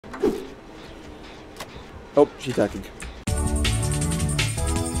Oh, she's attacking.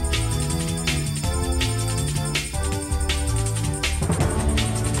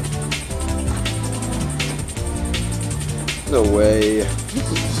 No way.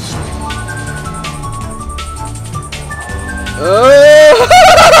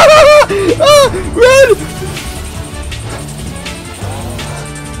 Run!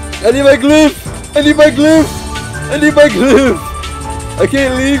 I need my glyph! I need my glyph! I need my glyph! I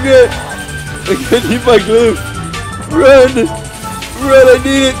can't leave yet! I need my glyph! Run! Run, I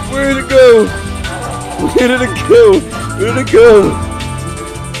need it! Where did it go? Where did it go? Where did it go?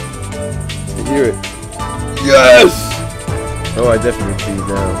 I hear it. Yes! Oh, I definitely see it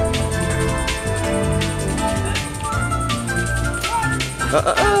now.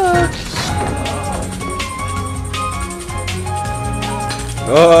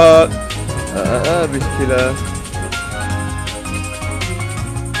 Bitch killer.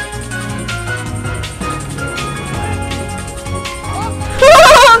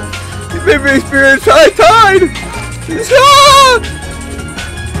 You made me experience high tide!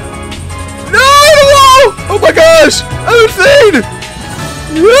 No! Oh my gosh! I'm insane!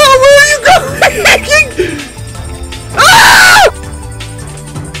 No, where are you going? Ah!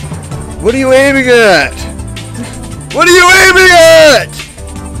 What are you aiming at? What are you aiming at?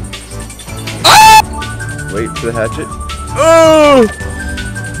 Ah! Wait for the hatchet. Oh!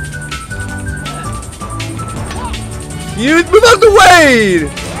 You move out the way!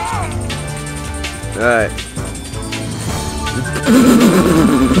 Alright.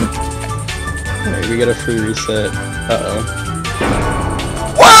 Alright, we got a free reset. Uh-oh.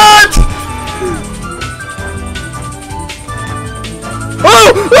 What?!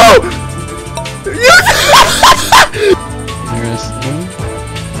 Oh! Oh!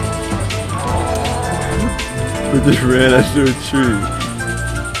 We just ran after a tree.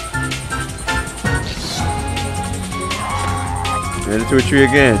 Ran into a tree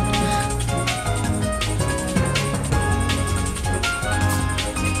again.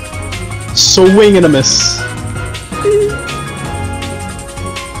 Swing and a miss.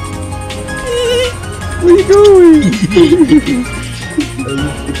 Where you going?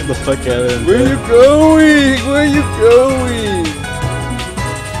 Get the fuck out of Where you going? Where you going?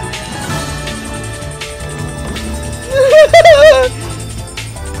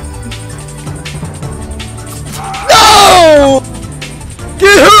 No!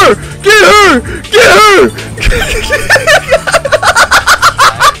 Get her! Get her! Get her!